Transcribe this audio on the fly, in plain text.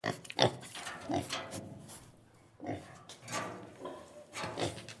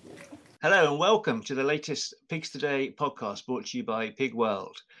Hello and welcome to the latest Pigs Today podcast brought to you by Pig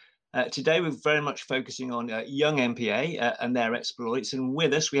World. Today we're very much focusing on young MPA and their exploits, and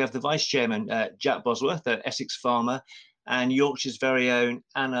with us we have the Vice Chairman, Jack Bosworth, an Essex farmer, and Yorkshire's very own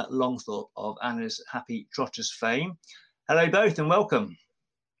Anna Longthorpe of Anna's Happy Trotters fame. Hello both and welcome.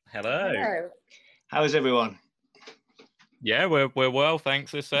 Hello. How is everyone? Yeah, we're well,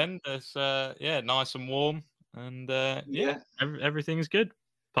 thanks this end. It's nice and warm, and everything's good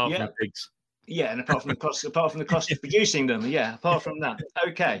apart from pigs. Yeah, and apart from the cost of producing them, apart from that.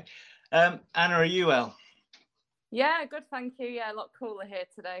 Okay. Anna, are you well? Yeah, good, thank you. Yeah, a lot cooler here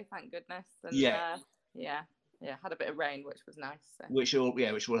today, thank goodness. And had a bit of rain, which was nice. So. Which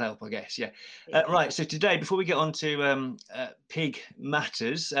will help, I guess. Right. So today, before we get on to pig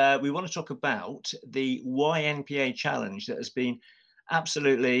matters, we want to talk about the YNPA challenge that has been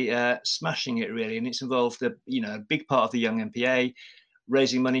absolutely smashing it, really, and it's involved a big part of the young MPA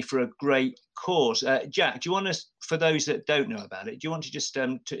raising money for a great cause. Jack, do you want us, for those that don't know about it, do you want to just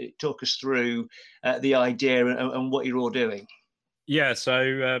talk us through the idea and what you're all doing? Yeah,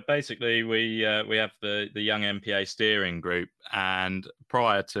 so basically we have the Young MPA steering group, and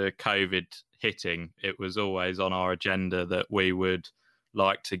prior to COVID hitting, it was always on our agenda that we would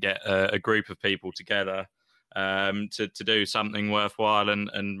like to get a group of people together to do something worthwhile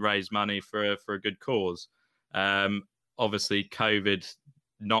and raise money for a good cause. Obviously, COVID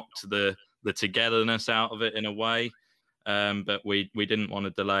knocked the togetherness out of it in a way, but we didn't want to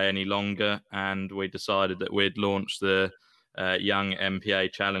delay any longer, and we decided that we'd launch the Young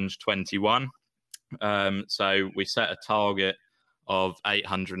MPA Challenge 21. So we set a target of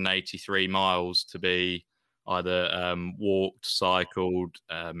 883 miles to be either walked, cycled,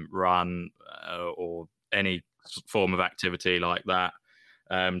 run, or any form of activity like that,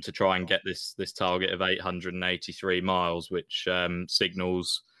 to try and get this target of 883 miles, which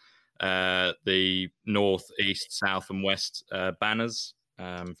signals the north, east, south, and west banners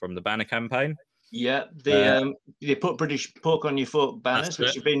from the banner campaign. Yeah, they put British pork on your fork banners,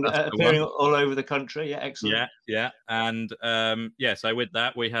 which have been appearing all over the country. Yeah, excellent. Yeah, and so with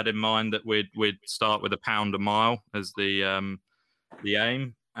that, we had in mind that we'd start with £1 a mile as the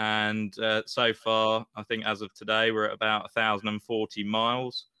aim, and so far, I think as of today, we're at about 1,040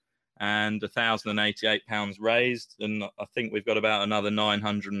 miles and £1,088 raised, and I think we've got about another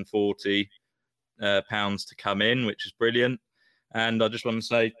 £940 to come in, which is brilliant. And I just want to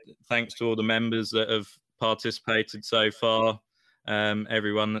say thanks to all the members that have participated so far,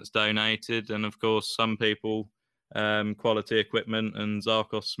 everyone that's donated, and of course some people, Quality Equipment and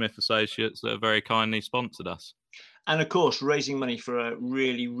Zarkos Smith Associates, that have very kindly sponsored us. And of course, raising money for a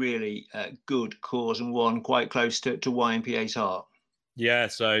really, really good cause, and one quite close to YNPA's heart. Yeah,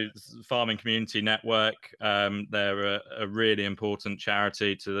 so Farming Community Network, they're a really important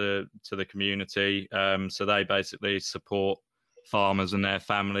charity to the community. So they basically support farmers and their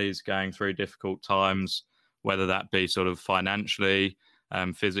families going through difficult times, whether that be sort of financially,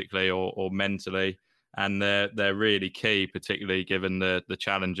 physically, or mentally. And they're really key, particularly given the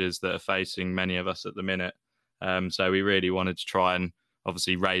challenges that are facing many of us at the minute. So we really wanted to try and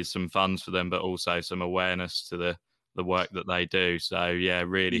obviously raise some funds for them, but also some awareness to the work that they do. So yeah,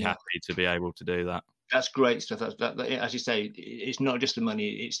 really happy to be able to do that. That's great stuff. That, as you say, it's not just the money,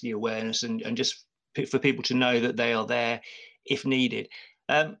 it's the awareness, and just for people to know that they are there if needed.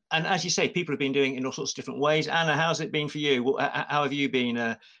 And as you say, people have been doing it in all sorts of different ways. Anna, how's it been for you? How have you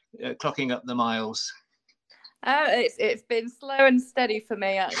been clocking up the miles? It's been slow and steady for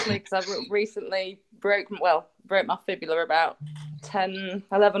me, actually, because I've recently broke my fibula about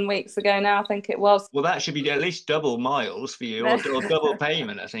 11 weeks ago now, I think it was. Well, that should be at least double miles for you, or double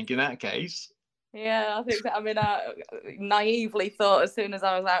payment, I think, in that case. Yeah, I think that. I mean, I naively thought as soon as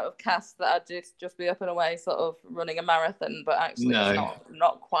I was out of cast that I'd just be up and away, sort of running a marathon, but actually it's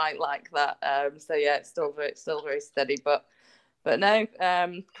not quite like that. So yeah, it's still very steady, but no,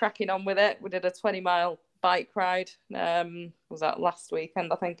 cracking on with it. We did a 20-mile bike ride. Was that last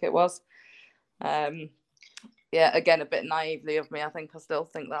weekend? I think it was. Yeah, again, a bit naively of me. I still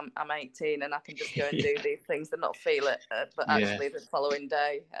think that I'm 18 and I can just go and do these things and not feel it. But actually, the following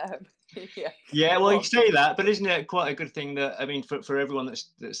day, Yeah, well, you say that, but isn't it quite a good thing that, I mean, for everyone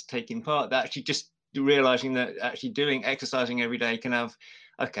that's taking part, that actually just realizing that actually exercising every day can have,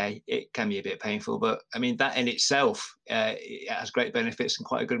 it can be a bit painful, but I mean, that in itself it has great benefits and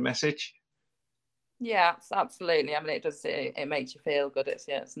quite a good message. Yeah, absolutely. I mean, it does. It makes you feel good.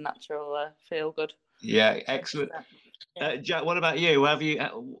 It's natural feel good. Yeah, excellent. Jack, what about you? What have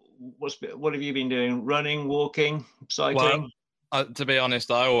you been doing? Running, walking, cycling? Well, To be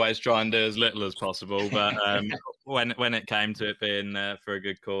honest, I always try and do as little as possible. But when it came to it being for a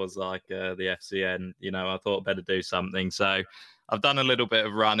good cause like the FCN, I thought I'd better do something. So I've done a little bit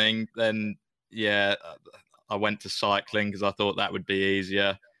of running. Then, I went to cycling because I thought that would be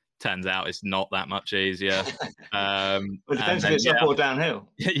easier. Turns out it's not that much easier. Well, it depends if it's up or downhill.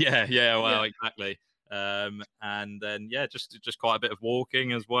 Yeah. Well, exactly. And then just quite a bit of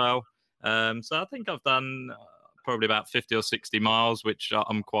walking as well. So I think I've done probably about 50 or 60 miles, which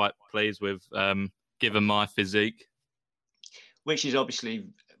I'm quite pleased with, given my physique. Which is obviously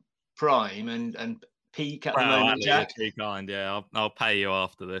prime and peak at the Well, moment, Jack. Be kind, yeah. I'll pay you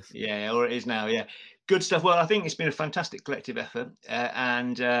after this. Yeah, or it is now, yeah. Good stuff. Well, I think it's been a fantastic collective effort.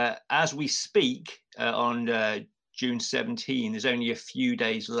 And as we speak on June 17, there's only a few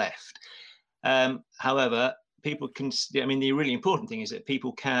days left. However, people can, the really important thing is that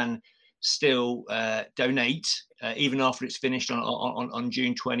people can still donate even after it's finished on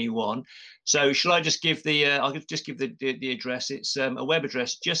June 21. So shall I just give I'll just give the address. It's a web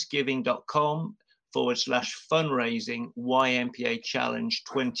address, justgiving.com/fundraising YMPA Challenge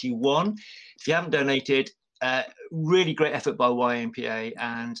 21. If you haven't donated, really great effort by YMPA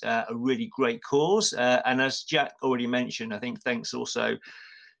and a really great cause. And as Jack already mentioned, I think thanks also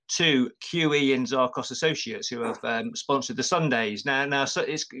to QE and Zarkos Associates who have sponsored the Sundays. Now, so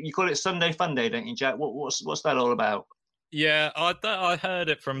you call it Sunday Fun Day, don't you, Jack? What's that all about? Yeah, I heard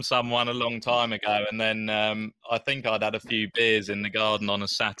it from someone a long time ago, and then I think I'd had a few beers in the garden on a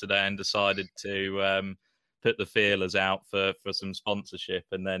Saturday and decided to put the feelers out for some sponsorship,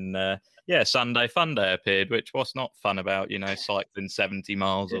 and then Sunday Fun Day appeared, which what's not fun about, cycling 70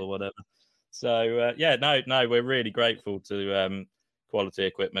 miles or whatever. So we're really grateful to Quality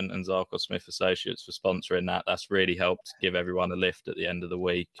Equipment and Zarkos Smith Associates for sponsoring that. That's really helped give everyone a lift at the end of the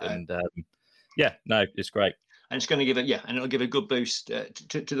week, and it's great. And it's going to give and it'll give a good boost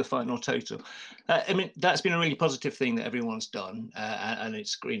to the final total. That's been a really positive thing that everyone's done, and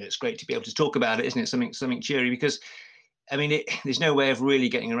it's great to be able to talk about it, isn't it? Something cheery, because there's no way of really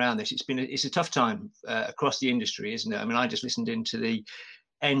getting around this. It's a tough time across the industry, isn't it? I just listened into the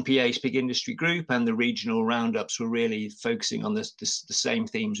NPA's Pig Industry Group, and the regional roundups were really focusing on the same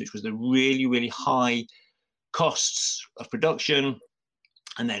themes, which was the really, really high costs of production.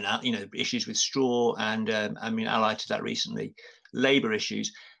 And then, issues with straw and, allied to that recently, labour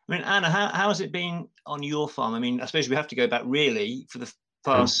issues. Anna, how has it been on your farm? I suppose we have to go back really for the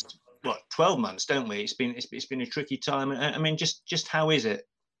past, 12 months, don't we? It's been a tricky time. Just how is it?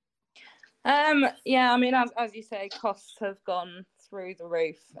 As you say, costs have gone through the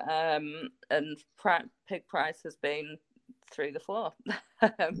roof, and pig price has been through the floor.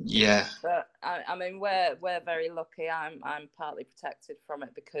 But we're very lucky. I'm partly protected from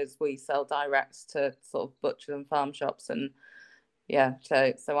it because we sell direct to sort of butchers and farm shops, and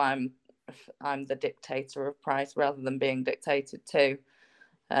so I'm the dictator of price rather than being dictated to.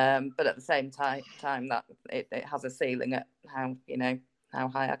 But at the same time that it has a ceiling at how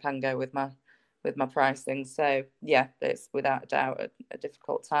high I can go with my pricing. So it's without a doubt a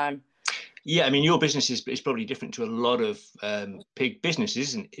difficult time. Yeah, your business is probably different to a lot of pig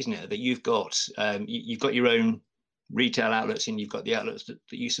businesses, isn't it? That you've got your own retail outlets, and you've got the outlets that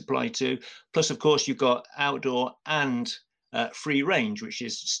you supply to. Plus, of course, you've got outdoor and free range, which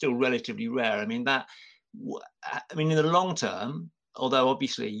is still relatively rare. In the long term, although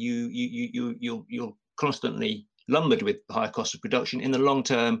obviously you're constantly lumbered with the high cost of production. In the long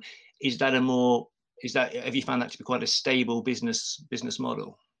term, have you found that to be quite a stable business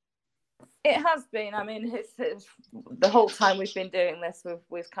model? It has been. It's the whole time we've been doing this,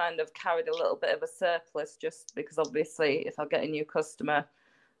 we've kind of carried a little bit of a surplus, just because obviously if I get a new customer,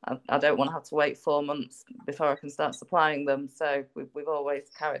 I don't want to have to wait 4 months before I can start supplying them. So we've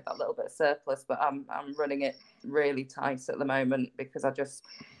always carried that little bit of surplus, but I'm running it really tight at the moment because I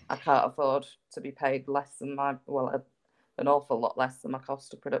can't afford to be paid less than an awful lot less than my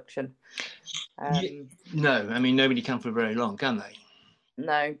cost of production. No, nobody can for very long, can they?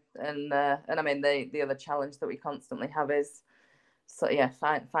 No, and the other challenge that we constantly have is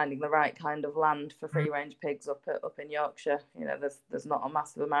finding the right kind of land for free range pigs up in Yorkshire. There's not a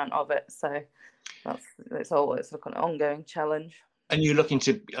massive amount of it, so it's always an ongoing challenge. And you're looking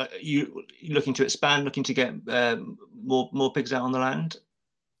to expand, looking to get more pigs out on the land?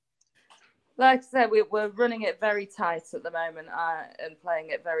 Like I said, we're running it very tight at the moment, and playing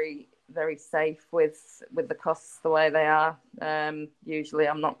it very, very safe with the costs the way they are. Usually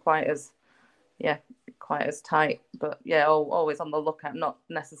I'm not quite as tight, but always on the lookout, not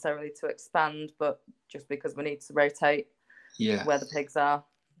necessarily to expand, but just because we need to rotate where the pigs are.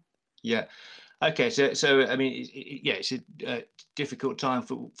 Yeah. Okay, so I mean, yeah, it's a difficult time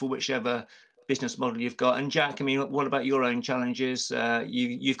for whichever business model you've got. And Jack, I mean, what about your own challenges?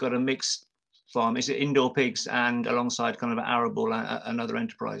 You've got a mixed farm. Is it indoor pigs and alongside kind of arable and other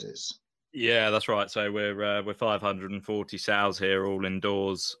enterprises? Yeah, that's right. So we're 540 sows here, all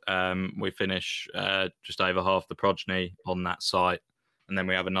indoors. We finish just over half the progeny on that site, and then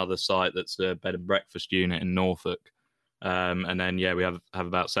we have another site that's a bed and breakfast unit in Norfolk. And then yeah, we have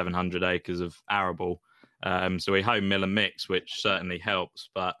about 700 acres of arable. So we home mill and mix, which certainly helps,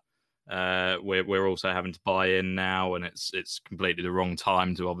 but we're also having to buy in now, and it's completely the wrong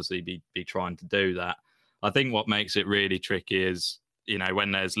time to obviously be trying to do that. I think what makes it really tricky is, you know,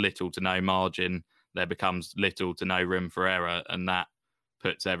 when there's little to no margin, there becomes little to no room for error, and that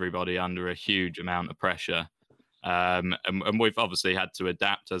puts everybody under a huge amount of pressure. And we've obviously had to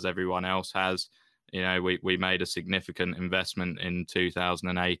adapt, as everyone else has. You know, we made a significant investment in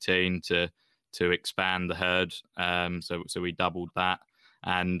 2018 to expand the herd. So we doubled that,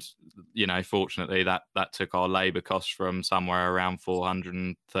 and you know, fortunately that took our labour costs from somewhere around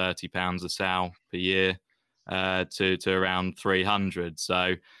 £430 a sow per year to around 300.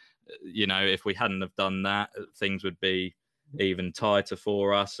 So, you know, if we hadn't have done that, things would be even tighter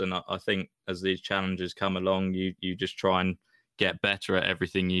for us. And I think as these challenges come along, you just try and get better at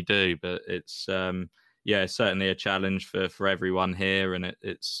everything you do. But it's yeah, certainly a challenge for everyone here, and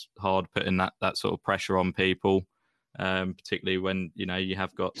it's hard putting that sort of pressure on people, particularly when, you know, you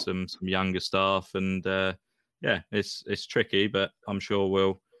have got some younger staff, and yeah, it's tricky, but I'm sure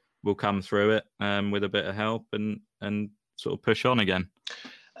we'll come through it with a bit of help and sort of push on again.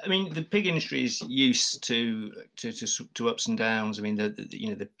 I mean, the pig industry is used to ups and downs. I mean,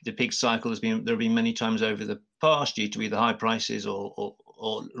 the pig cycle there have been many times over the past due to either high prices or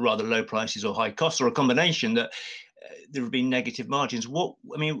rather low prices or high costs, or a combination, that there have been negative margins.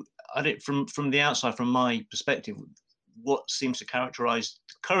 I mean, from the outside, from my perspective, what seems to characterize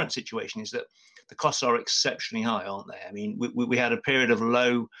the current situation is that the costs are exceptionally high, aren't they? I mean, we had a period of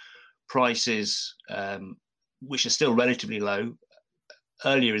low prices, which are still relatively low,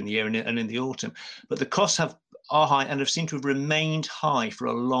 earlier in the year and in the autumn, but the costs are high and have seemed to have remained high for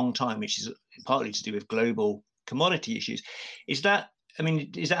a long time, which is partly to do with global commodity issues. Is that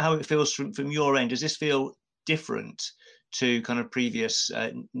how it feels from your end? Does this feel different to kind of previous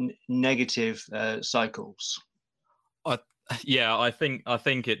negative cycles? Yeah, I think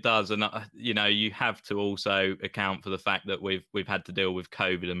it does, and you know, you have to also account for the fact that we've had to deal with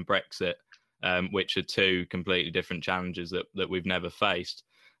COVID and Brexit, which are two completely different challenges that we've never faced.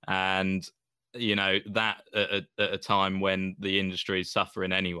 And, you know, that at a time when the industry is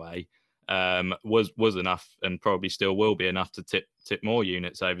suffering anyway, was enough, and probably still will be enough, to tip more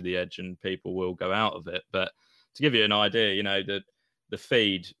units over the edge, and people will go out of it. But to give you an idea, you know, the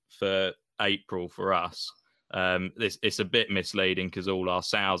feed for April for us, it's a bit misleading because all our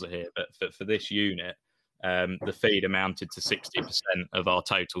sows are here, but for this unit, the feed amounted to 60% of our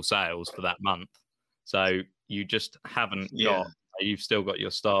total sales for that month. So you just haven't got, you've still got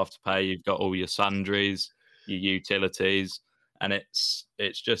your staff to pay, you've got all your sundries, your utilities, and it's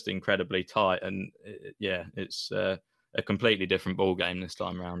just incredibly tight. And yeah, it's a completely different ball game this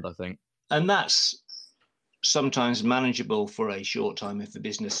time around, I think. And that's sometimes manageable for a short time if the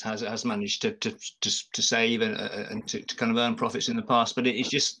business has managed to save and to kind of earn profits in the past, but it's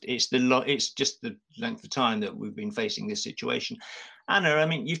just the length of time that we've been facing this situation. Anna, I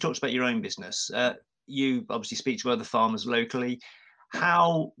mean, you've talked about your own business. You obviously speak to other farmers locally.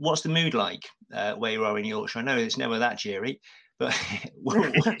 What's the mood like where you are in Yorkshire? I know it's never that cheery, but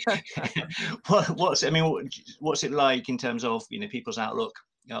what's it like in terms of, you know, people's outlook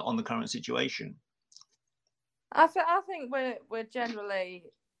on the current situation? I think we're generally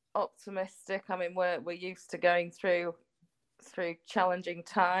optimistic. I mean, we're used to going through challenging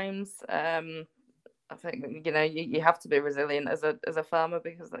times. I think, you know, you have to be resilient as a farmer,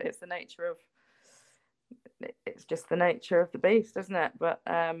 because it's just the nature of the beast, isn't it? But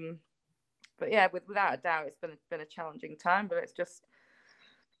yeah, without a doubt, it's been a challenging time. But it's just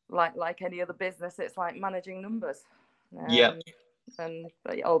like any other business, it's like managing numbers. Yeah. And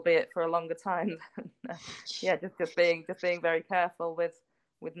albeit for a longer time. Yeah, just being very careful with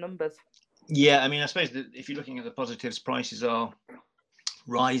numbers. Yeah, I mean, I suppose that if you're looking at the positives, prices are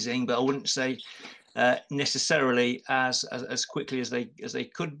rising, but I wouldn't say necessarily as quickly as they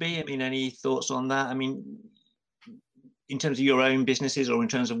could be. I mean, any thoughts on that? I mean, in terms of your own businesses, or in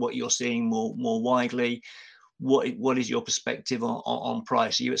terms of what you're seeing more widely, what is your perspective on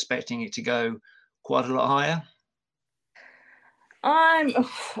price? Are you expecting it to go quite a lot higher?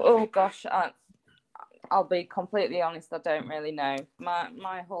 Oh gosh, I'll be completely honest, I don't really know.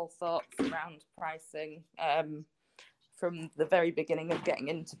 My whole thoughts around pricing from the very beginning of getting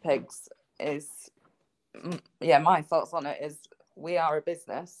into pigs is, my thoughts on it is, we are a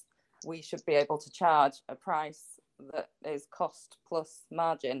business. We should be able to charge a price that is cost plus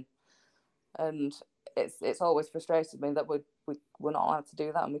margin. And it's always frustrated me that we're not allowed to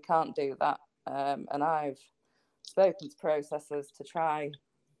do that, and we can't do that. And I've spoken to processors to try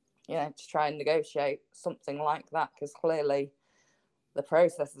and negotiate something like that, because clearly the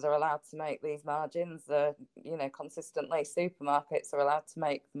processors are allowed to make these margins, consistently. Supermarkets are allowed to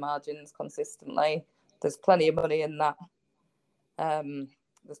make the margins consistently. There's plenty of money in that.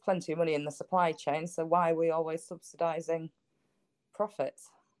 There's plenty of money in the supply chain. So why are we always subsidising profits?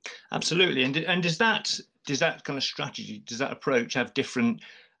 Absolutely. And does that kind of strategy, does that approach have different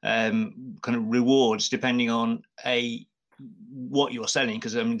kind of rewards depending on what you're selling?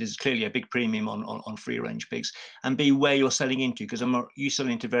 Because I mean, there's clearly a big premium on free range pigs, and B, where you're selling into, because you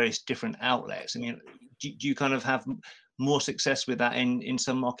selling into various different outlets. I mean, do you kind of have more success with that in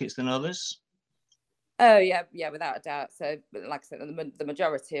some markets than others? Oh yeah, without a doubt. So, like I said, the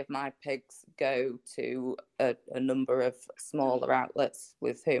majority of my pigs go to a number of smaller outlets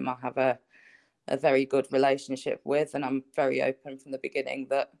with whom I have a very good relationship with, and I'm very open from the beginning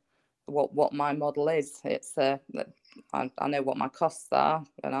that what my model is. It's I know what my costs are,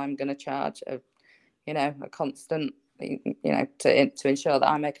 and I'm going to charge a constant, to ensure that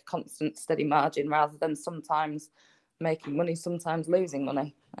I make a constant, steady margin, rather than sometimes making money, sometimes losing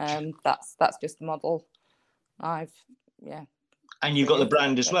money. That's just the model I've And you've got the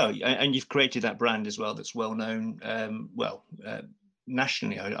brand as well, and you've created that brand as well that's well known,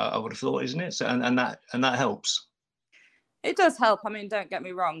 nationally. I would have thought, isn't it? So and that helps. It does help. I mean, don't get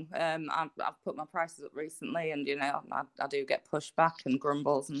me wrong. I've put my prices up recently, and I do get pushback and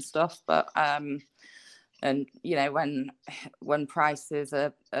grumbles and stuff. But when prices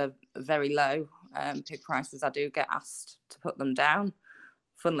are very low, pig prices, I do get asked to put them down.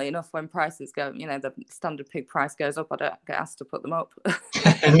 Funnily enough, when prices go, the standard pig price goes up, I don't get asked to put them up.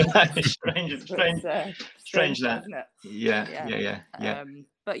 Strange that. Isn't it? Yeah.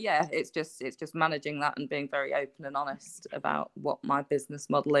 But yeah, it's just managing that and being very open and honest about what my business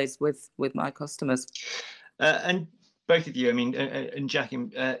model is with my customers. And both of you, I mean, and Jack,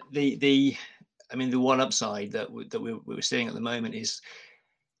 the one upside that we're seeing at the moment is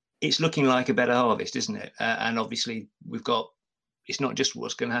it's looking like a better harvest, isn't it? And obviously it's not just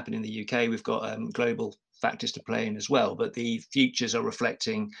what's going to happen in the UK. We've got global factors to play in as well. But the futures are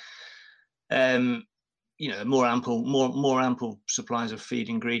reflecting, more ample supplies of feed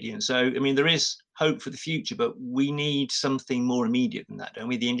ingredients. So, I mean, there is hope for the future, but we need something more immediate than that, don't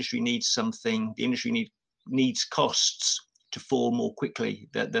we? The industry needs something. The industry needs costs to fall more quickly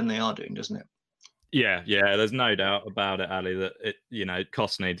than they are doing, doesn't it? Yeah, there's no doubt about it, Ali, that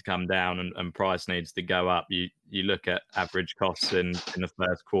costs need to come down and price needs to go up. You look at average costs in the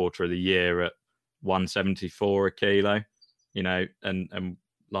first quarter of the year at 174 a kilo, and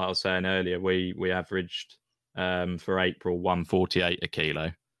like I was saying earlier, we averaged for April 148 a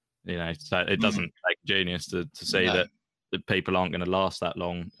kilo. So it doesn't take genius to see that people aren't going to last that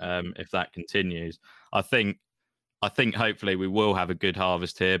long if that continues. I think hopefully we will have a good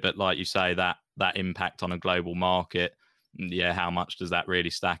harvest here, but like you say, that impact on a global market, how much does that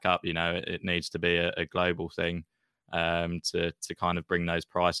really stack up? It needs to be a global thing to kind of bring those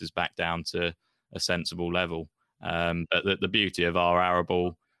prices back down to a sensible level. But the beauty of our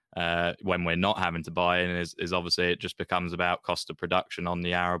arable, when we're not having to buy in, is obviously it just becomes about cost of production on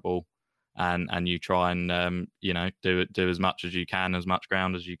the arable, and you try and do as much as you can, as much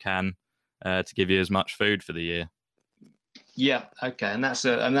ground as you can, to give you as much food for the year. Yeah, okay, and that's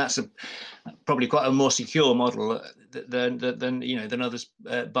a probably quite a more secure model than others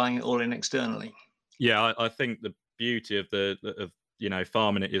buying it all in externally. Yeah, I think the beauty of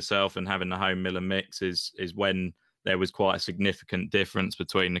farming it yourself and having the home mill and mix is when there was quite a significant difference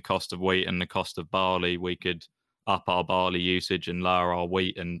between the cost of wheat and the cost of barley, we could up our barley usage and lower our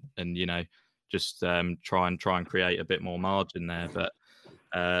wheat, and just try and create a bit more margin there. But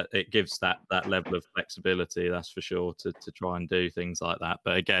it gives that level of flexibility, that's for sure, to try and do things like that.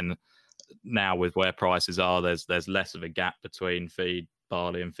 But again, now with where prices are, there's less of a gap between feed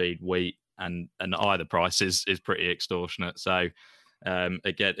barley and feed wheat, and either price is pretty extortionate. So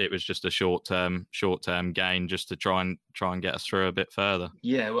again, it was just a short term gain just to try and get us through a bit further.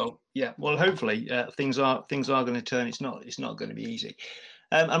 Well, hopefully things are going to turn. It's not going to be easy.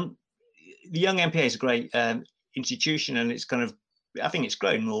 The Young MPA is a great institution, and it's kind of, I think it's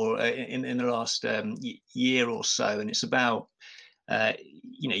grown more in the last year or so, and it's about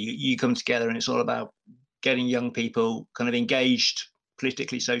you come together, and it's all about getting young people kind of engaged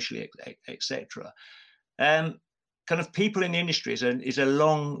politically, socially, etc. Kind of people in the industry is a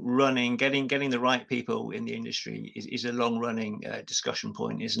long running, getting the right people in the industry is a long running discussion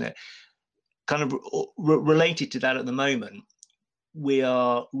point, isn't it? Kind of related to that at the moment, we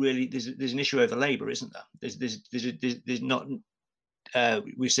are really there's an issue over labour, isn't there? There's not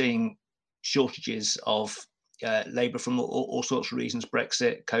we're seeing shortages of labour from all sorts of reasons,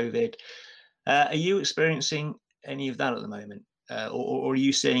 Brexit, COVID. Are you experiencing any of that at the moment, or are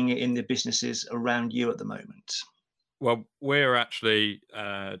you seeing it in the businesses around you at the moment? Well, we're actually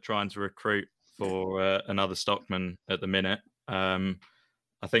trying to recruit for another stockman at the minute.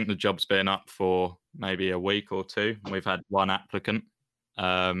 I think the job's been up for maybe a week or two. We've had one applicant.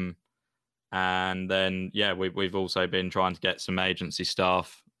 And then, yeah, we've also been trying to get some agency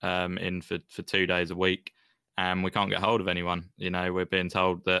staff in for 2 days a week. And we can't get hold of anyone. You know, we're being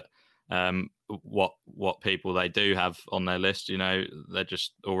told that what people they do have on their list, you know, they're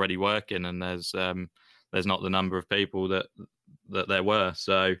just already working, and there's not the number of people that there were.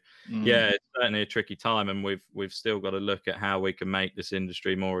 So yeah, it's certainly a tricky time, and we've still got to look at how we can make this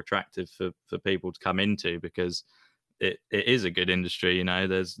industry more attractive for people to come into, because it is a good industry. You know,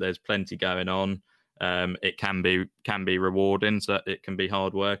 there's plenty going on. It can be rewarding, so it can be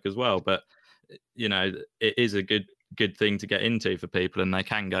hard work as well, but you know, it is a good thing to get into for people, and they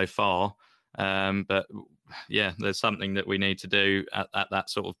can go far. But yeah, there's something that we need to do at that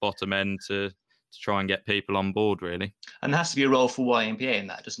sort of bottom end to try and get people on board, really. And there has to be a role for YMPA in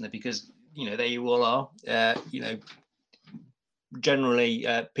that, doesn't it? Because, you know, there you all are, you know, generally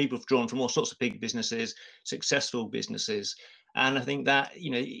people have drawn from all sorts of big businesses, successful businesses. And I think that,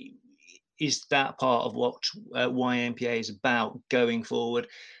 you know, is that part of what YMPA is about going forward,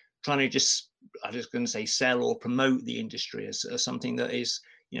 trying to just, I'm just going to say, sell or promote the industry as something that is,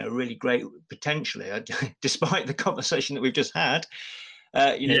 you know, really great potentially, despite the conversation that we've just had.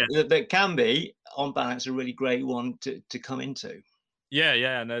 You know, that can be, on balance, a really great one to come into.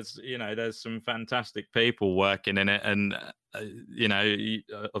 Yeah, and there's some fantastic people working in it, and you know,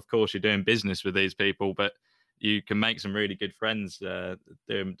 of course, you're doing business with these people, but you can make some really good friends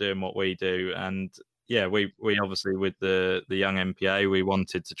doing what we do. And yeah, we obviously, with the young MPA, we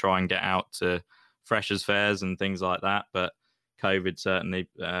wanted to try and get out to freshers fairs and things like that, but COVID certainly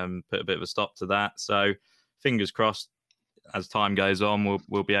put a bit of a stop to that. So fingers crossed, as time goes on,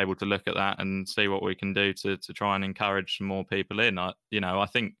 we'll be able to look at that and see what we can do to try and encourage some more people in. I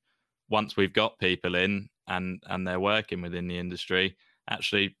think once we've got people in and they're working within the industry,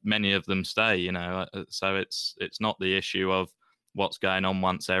 actually many of them stay. You know, so it's not the issue of what's going on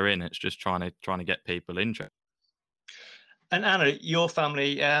once they're in. It's just trying to get people interested. And Anna, your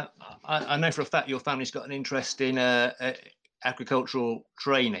family, I know for a fact your family's got an interest in agricultural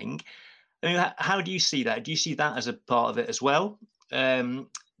training. I mean, how do you see that? Do you see that as a part of it as well? You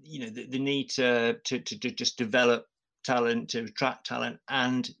know, the need to just develop talent, to attract talent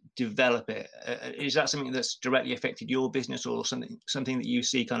and develop it. Is that something that's directly affected your business, or something that you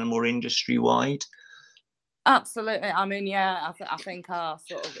see kind of more industry wide? Absolutely. I mean, yeah, I think our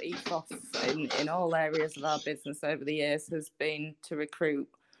sort of ethos in all areas of our business over the years has been to recruit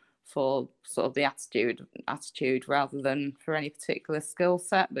for sort of the attitude rather than for any particular skill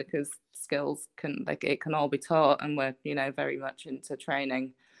set, because skills can all be taught, and we're, you know, very much into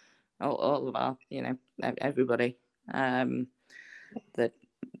training all of our, you know, everybody. You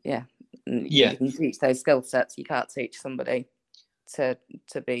can teach those skill sets. You can't teach somebody to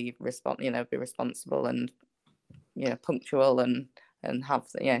be responsible and, you know, punctual and have,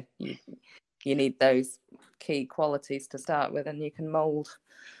 you know, you need those key qualities to start with, and you can mold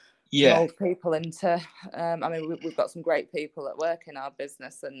people into I mean, we've got some great people that work in our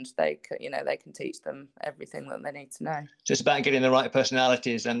business, and they can teach them everything that they need to know. So it's about getting the right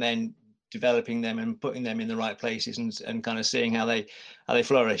personalities and then developing them and putting them in the right places and kind of seeing how they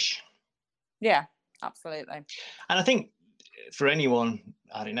flourish. Yeah, absolutely. And I think for anyone,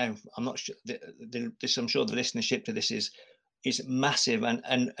 I don't know, I'm not sure I'm sure the listenership to this is massive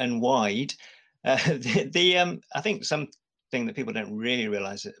and wide. I think something that people don't really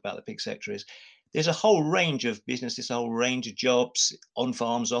realize about the pig sector is there's a whole range of businesses, a whole range of jobs, on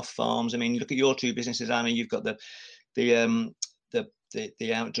farms, off farms. I mean, look at your two businesses, Anna. You've got the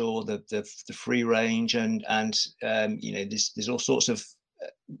outdoor, the free range, and you know, there's all sorts of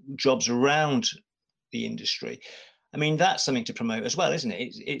jobs around the industry. I mean, that's something to promote as well, isn't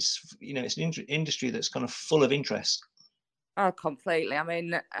it? It's you know, it's an industry that's kind of full of interest. Oh, completely. I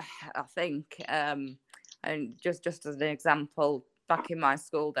mean, I think, and just as an example, back in my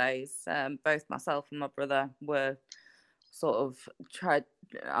school days, both myself and my brother were sort of tried,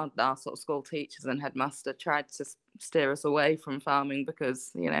 our sort of school teachers and headmaster tried to steer us away from farming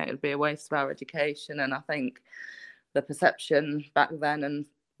because, you know, it'd be a waste of our education. And I think the perception back then, and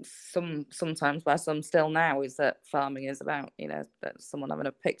sometimes by some still now, is that farming is about, you know, that someone having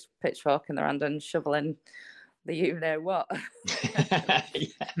a pitchfork in their hand and shoveling the you know what. And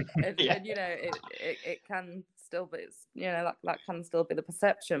you know, it can still be, you know, that can still be the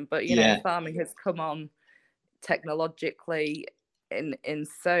perception, but you know, farming has come on technologically in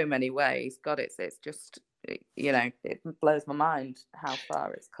so many ways. God, it's just, you know, it blows my mind how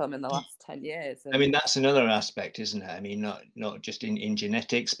far it's come in the last 10 years. And I mean, that's another aspect, isn't it? I mean, not just in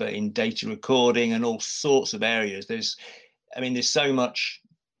genetics, but in data recording and all sorts of areas. There's so much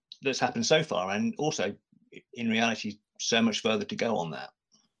that's happened so far, and also in reality, so much further to go on that.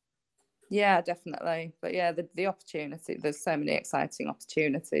 Yeah, definitely. But yeah, the opportunity, there's so many exciting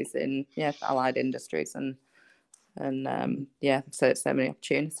opportunities in allied industries, and so many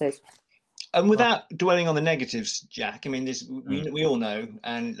opportunities. And without dwelling on the negatives, Jack, I mean, we all know,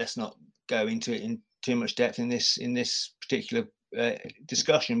 and let's not go into it in too much depth in this particular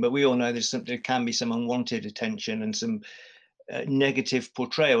discussion, but we all know there can be some unwanted attention and some negative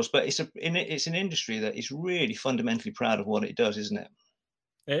portrayals. But it's an industry that is really fundamentally proud of what it does, isn't it?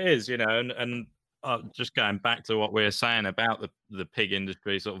 It is, you know, and just going back to what we were saying about the pig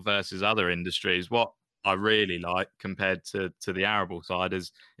industry sort of versus other industries, what I really like compared to the arable side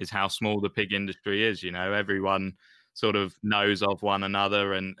is how small the pig industry is. You know, everyone sort of knows of one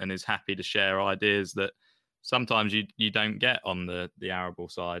another and is happy to share ideas that sometimes you don't get on the arable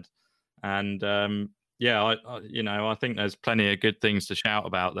side. And I think there's plenty of good things to shout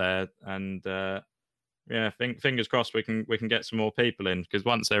about there. And fingers crossed we can get some more people in, because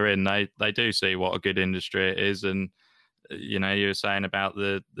once they're in, they do see what a good industry it is. And you know, you were saying about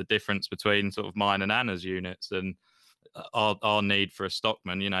the difference between sort of mine and Anna's units, and our need for a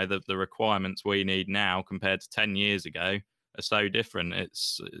stockman. You know, the requirements we need now compared to 10 years ago are so different.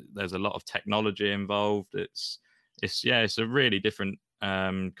 There's a lot of technology involved. It's a really different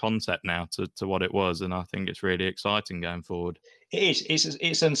concept now to what it was, and I think it's really exciting going forward. It is.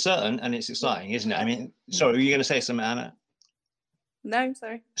 It's uncertain and it's exciting, isn't it? I mean, sorry, were you going to say something, Anna? No,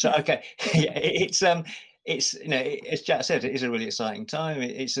 sorry. So okay, yeah, it's you know, as Jack said, it is a really exciting time.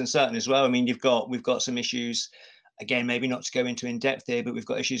 It's uncertain as well. I mean, we've got some issues. Again, maybe not to go into in depth here, but we've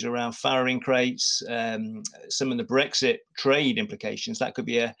got issues around farrowing crates, some of the Brexit trade implications.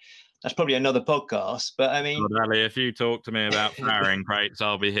 That's probably another podcast. But I mean, well, Ali, if you talk to me about farrowing crates,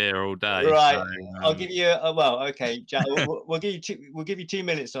 I'll be here all day. Right, so, I'll give you okay, Jack. we'll give you 2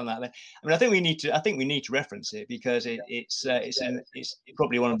 minutes on that. Then. I mean, I think we need to reference it because it's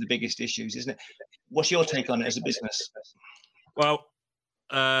probably one of the biggest issues, isn't it? What's your take on it as a business? Well,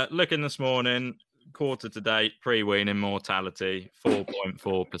 looking this morning, quarter to date, pre-weaning mortality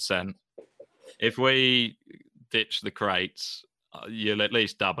 4.4%. If we ditch the crates, you'll at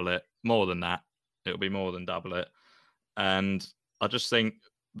least double it. More than that, it'll be more than double it. And I just think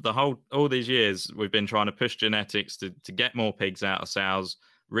all these years we've been trying to push genetics to get more pigs out of sows,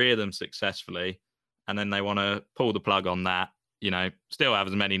 rear them successfully, and then they want to pull the plug on that. You know, still have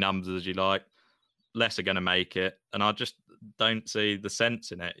as many numbers as you like, less are going to make it, and I just don't see the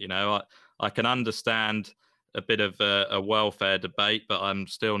sense in it. You know, I can understand a bit of a welfare debate, but I'm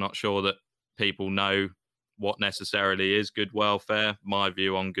still not sure that people know what necessarily is good welfare. My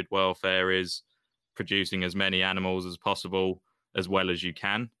view on good welfare is producing as many animals as possible as well as you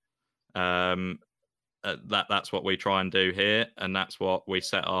can. That's what we try and do here, and that's what we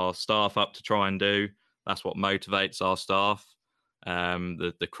set our staff up to try and do. That's what motivates our staff.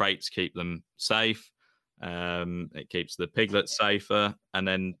 The crates keep them safe. It keeps the piglets safer, and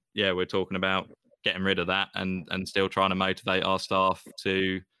then we're talking about getting rid of that and still trying to motivate our staff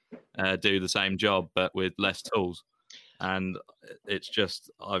to do the same job but with less tools. And it's just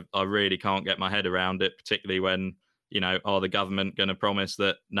I really can't get my head around it, particularly when, you know, are the government going to promise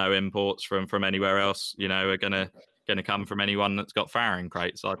that no imports from anywhere else, you know, are going to come from anyone that's got farrowing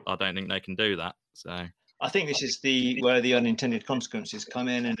crates? I don't think they can do that. So I think this is where the unintended consequences come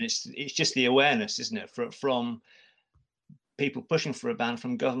in, and it's just the awareness, isn't it, from people pushing for a ban,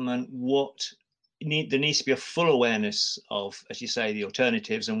 from government. There needs to be a full awareness of, as you say, the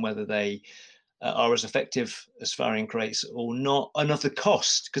alternatives and whether they are as effective as farrowing crates or not, and of the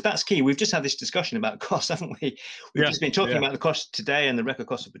cost, because that's key. We've just had this discussion about cost, haven't we? We've just been talking about the cost today and the record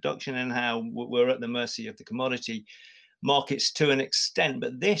cost of production and how we're at the mercy of the commodity markets to an extent,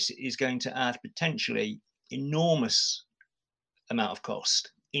 but this is going to add potentially enormous amount of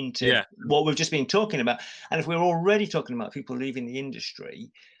cost into what we've just been talking about. And if we're already talking about people leaving the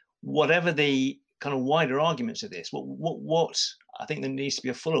industry, whatever the kind of wider arguments of this. What I think there needs to be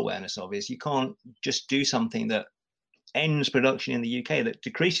a full awareness of is you can't just do something that ends production in the UK, that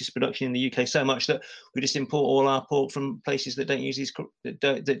decreases production in the UK so much that we just import all our pork from places that don't use these,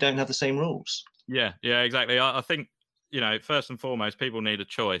 that don't have the same rules. Yeah, exactly. I think, first and foremost, people need a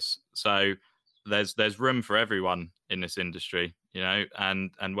choice. So there's room for everyone in this industry,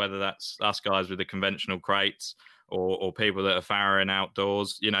 and whether that's us guys with the conventional crates or people that are farrowing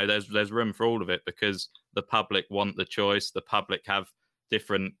outdoors, there's room for all of it, because the public want the choice. The public have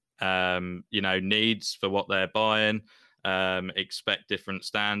different needs for what they're buying, expect different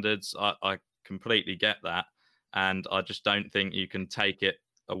standards. I completely get that, and I just don't think you can take it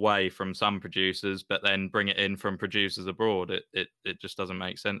away from some producers but then bring it in from producers abroad. It just doesn't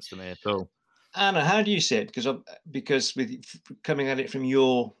make sense to me at all. Anna, how do you see it? Because with coming at it from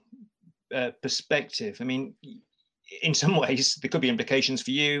your perspective, I mean, in some ways there could be implications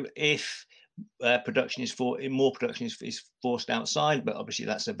for you if production is forced outside, but obviously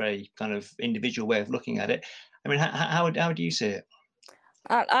that's a very kind of individual way of looking at it. I mean, how do you see it?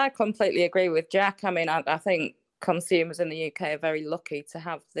 I completely agree with Jack. I mean, I think consumers in the UK are very lucky to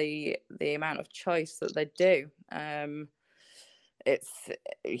have the amount of choice that they do.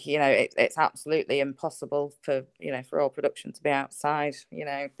 It's absolutely impossible for all production to be outside.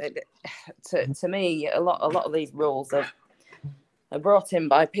 To me, a lot of these rules are brought in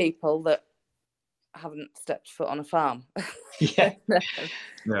by people that haven't stepped foot on a farm. Yeah.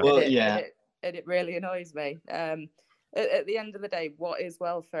 And it really annoys me. At the end of the day, what is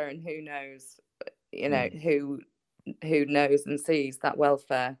welfare, and who knows? Who knows and sees that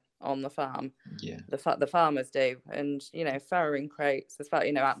welfare on the farm? Yeah, the farmers do. And farrowing crates, as far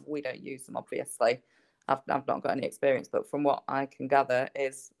we don't use them, obviously. I've not got any experience, but from what I can gather,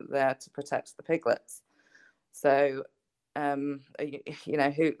 is there to protect the piglets. So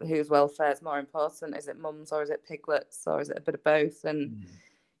whose welfare is more important? Is it mums, or is it piglets, or is it a bit of both? And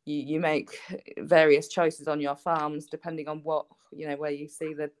you make various choices on your farms depending on what where you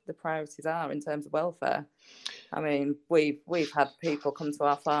see the priorities are in terms of welfare. I mean, we've had people come to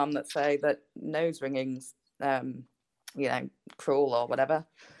our farm that say that nose ringing's cruel or whatever,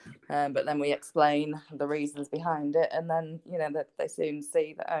 but then we explain the reasons behind it, and then that they soon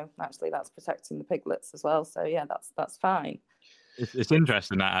see that actually that's protecting the piglets as well. So yeah, that's fine. It's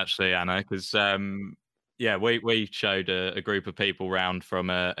interesting that, actually, Anna, because we showed a group of people round from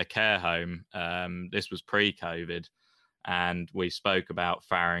a care home. This was pre-COVID, and we spoke about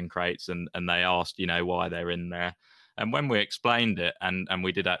farrowing crates, and they asked, why they're in there. And when we explained it, and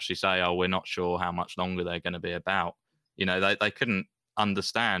we did actually say, we're not sure how much longer they're going to be about, they couldn't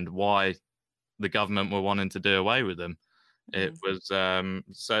understand why the government were wanting to do away with them. It was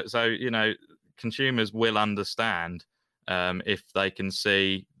so consumers will understand if they can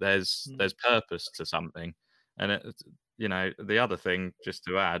see there's purpose to something. And the other thing, just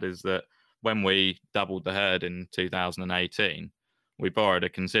to add, is that when we doubled the herd in 2018, we borrowed a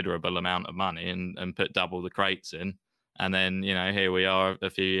considerable amount of money and put double the crates in. And then, here we are a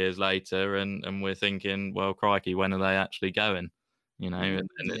few years later, and we're thinking, well, crikey, when are they actually going? And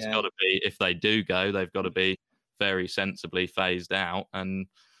it's got to be, if they do go, they've got to be very sensibly phased out. And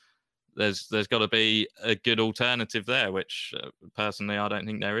there's got to be a good alternative there, which personally I don't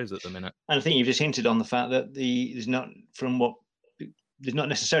think there is at the minute. And I think you've just hinted on the fact that there's not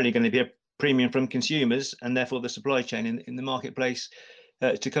necessarily going to be a premium from consumers, and therefore the supply chain in the marketplace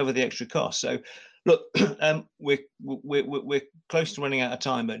to cover the extra cost. So look, we're close to running out of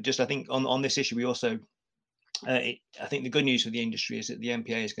time, but just I think on this issue we also I think the good news for the industry is that the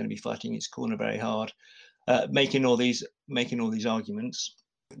MPA is going to be fighting its corner very hard, making all these arguments.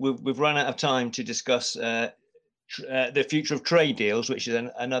 We've run out of time to discuss the future of trade deals, which is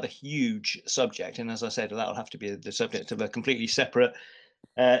another huge subject. And as I said, that'll have to be the subject of a completely separate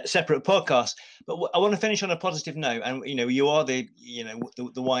podcast. But I want to finish on a positive note. And you are the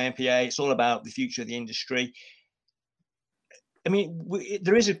YMPA. It's all about the future of the industry. I mean,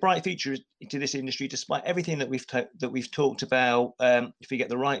 there is a bright future to this industry, despite everything that we've talked about. If we get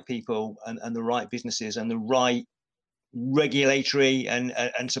the right people and the right businesses and the right regulatory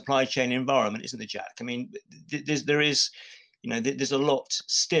and supply chain environment, isn't there, Jack? I mean, there's a lot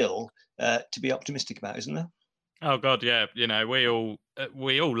still to be optimistic about, isn't there? Oh God, yeah. We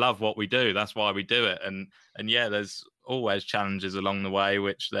all love what we do. That's why we do it. And yeah, there's always challenges along the way,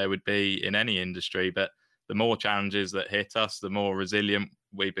 which there would be in any industry. But the more challenges that hit us, the more resilient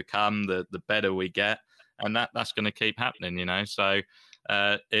we become, the better we get, and that's going to keep happening. So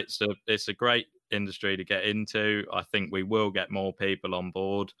it's a great industry to get into. I think we will get more people on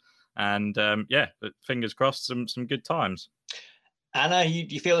board, and fingers crossed, some good times. Anna,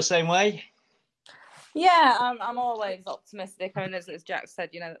 you feel the same way? Yeah, I'm always optimistic. I mean, as Jack said,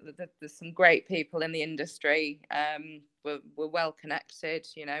 you know, there's some great people in the industry. We're well connected.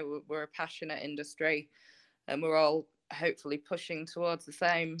 You know, we're a passionate industry, and we're all hopefully pushing towards the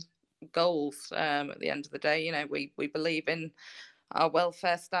same goals. At the end of the day, you know, we believe in our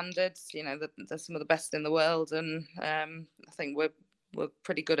welfare standards. You know, they're some of the best in the world, and I think we're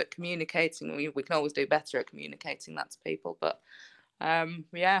pretty good at communicating. We can always do better at communicating that to people, but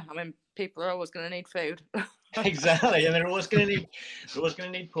yeah, I mean, people are always going to need food. Exactly, and they're always going to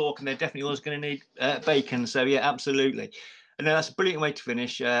need pork, and they're definitely always going to need bacon. So yeah, absolutely. And that's a brilliant way to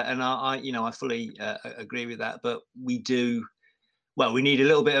finish. And I fully agree with that. But we need a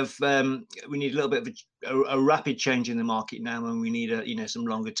little bit of a rapid change in the market now, and we need some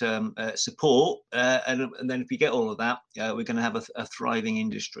longer term support. And then if we get all of that, we're going to have a thriving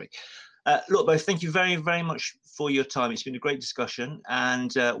industry. Look, both, thank you very, very much for your time. It's been a great discussion,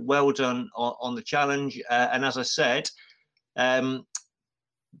 and well done on the challenge. And as I said,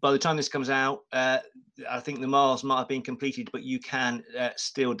 by the time this comes out, I think the miles might have been completed, but you can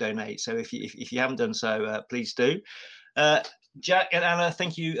still donate. So if you haven't done so, please do. Jack and Anna,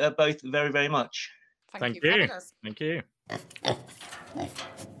 thank you both very, very much. Thank you for having us. Thank you.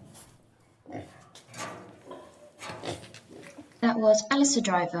 That was Alistair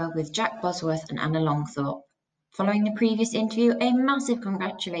Driver with Jack Bosworth and Anna Longthorpe. Following the previous interview, a massive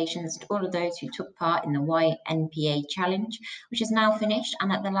congratulations to all of those who took part in the YNPA challenge, which is now finished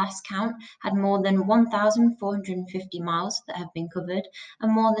and at the last count had more than 1,450 miles that have been covered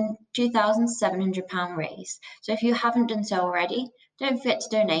and more than £2,700 raised. So if you haven't done so already, don't forget to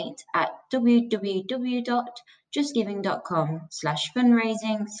donate at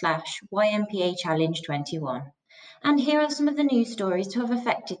www.justgiving.com/fundraising/YNPA Challenge 21. And here are some of the news stories to have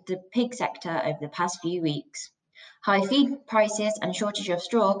affected the pig sector over the past few weeks. High feed prices and shortage of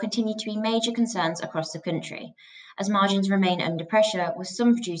straw continue to be major concerns across the country, as margins remain under pressure, with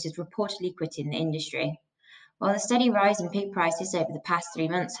some producers reportedly quitting the industry. While the steady rise in pig prices over the past 3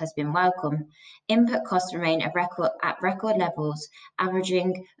 months has been welcome, input costs remain at record levels,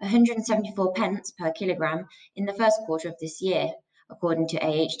 averaging 174 pence per kilogram in the first quarter of this year, according to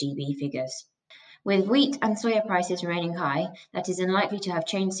AHDB figures. With wheat and soya prices remaining high, that is unlikely to have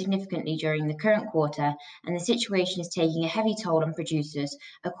changed significantly during the current quarter, and the situation is taking a heavy toll on producers,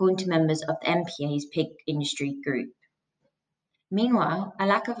 according to members of the MPA's pig industry group. Meanwhile, a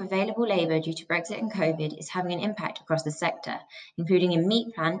lack of available labour due to Brexit and COVID is having an impact across the sector, including in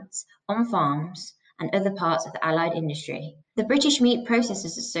meat plants, on farms, and other parts of the allied industry. The British Meat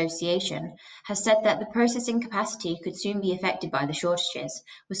Processors Association has said that the processing capacity could soon be affected by the shortages,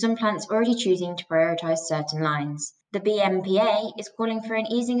 with some plants already choosing to prioritise certain lines. The BMPA is calling for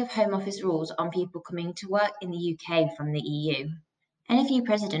an easing of Home Office rules on people coming to work in the UK from the EU. NFU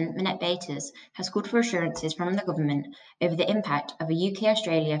President Minette Bates has called for assurances from the government over the impact of a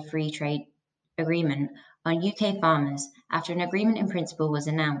UK-Australia free trade agreement on UK farmers after an agreement in principle was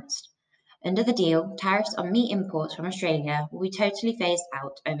announced. Under the deal, tariffs on meat imports from Australia will be totally phased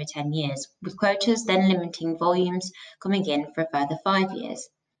out over 10 years, with quotas then limiting volumes coming in for a further 5 years.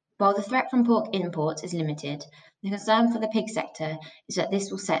 While the threat from pork imports is limited, the concern for the pig sector is that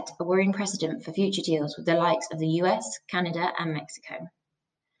this will set a worrying precedent for future deals with the likes of the US, Canada, and Mexico.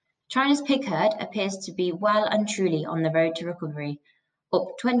 China's pig herd appears to be well and truly on the road to recovery,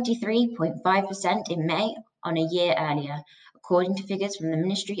 up 23.5% in May on a year earlier, according to figures from the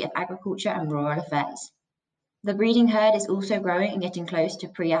Ministry of Agriculture and Rural Affairs. The breeding herd is also growing and getting close to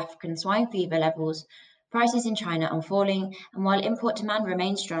pre-African swine fever levels. Prices in China are falling, and while import demand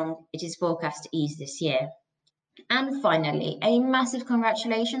remains strong, it is forecast to ease this year. And finally, a massive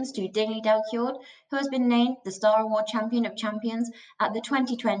congratulations to Dingley Delcourt, who has been named the Star Award Champion of Champions at the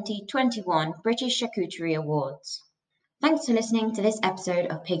 2020-21 British Charcuterie Awards. Thanks for listening to this episode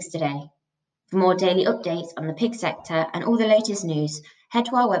of Pigs Today. For more daily updates on the pig sector and all the latest news, head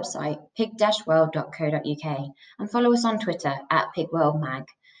to our website, pig-world.co.uk, and follow us on Twitter @pigworldmag.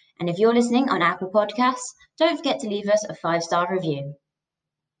 And if you're listening on Apple Podcasts, don't forget to leave us a 5-star review.